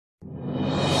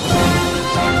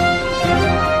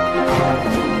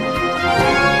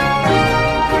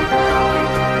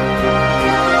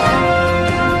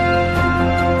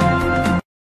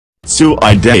Sui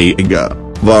Dhaaga,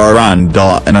 Varun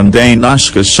and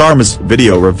Anushka Sharma's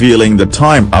video revealing the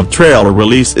time of trailer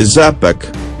release is epic.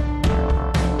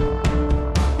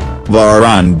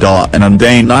 Varun and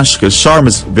Anushka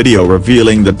Sharma's video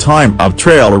revealing the time of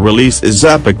trailer release is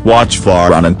epic. Watch.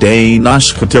 Varun and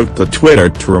Anushka took to Twitter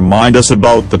to remind us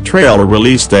about the trailer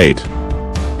release date.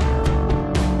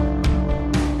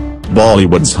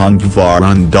 Bollywood's hung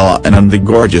Varun and the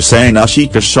gorgeous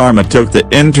Anushka Sharma took the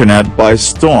internet by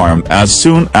storm as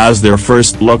soon as their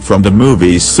first look from the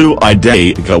movie Sui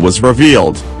Dhaaga was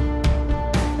revealed.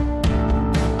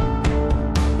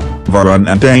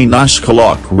 Varun and Anushka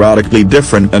look radically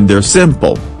different in their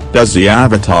simple, desi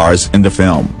avatars in the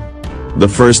film. The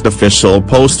first official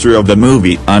poster of the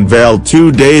movie unveiled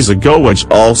 2 days ago, which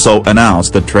also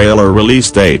announced the trailer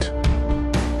release date.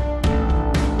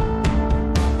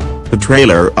 The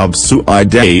trailer of Sui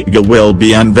Dhaaga will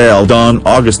be unveiled on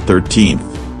August 13th.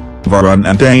 Varun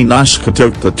and Anushka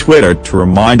took to Twitter to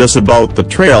remind us about the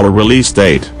trailer release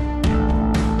date.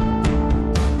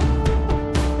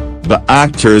 The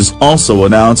actors also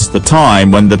announced the time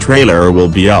when the trailer will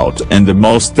be out in the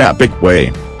most epic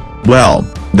way. Well,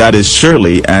 that is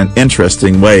surely an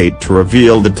interesting way to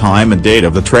reveal the time and date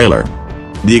of the trailer.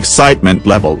 The excitement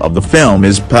level of the film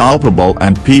is palpable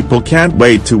and people can't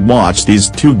wait to watch these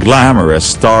two glamorous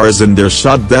stars in their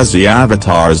shot desi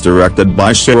avatars, directed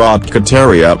by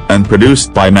Sharma and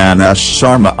produced by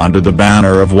Sharma under the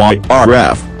banner of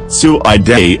YRF. Sui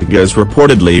Dhaaga is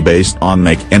reportedly based on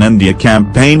Make in India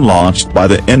campaign launched by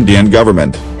the Indian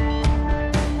government.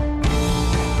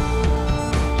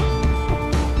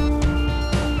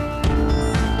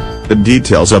 The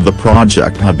details of the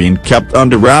project have been kept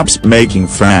under wraps, making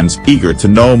fans eager to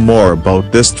know more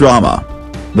about this drama.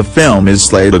 The film is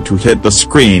slated to hit the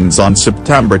screens on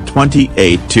September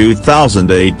 28,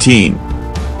 2018.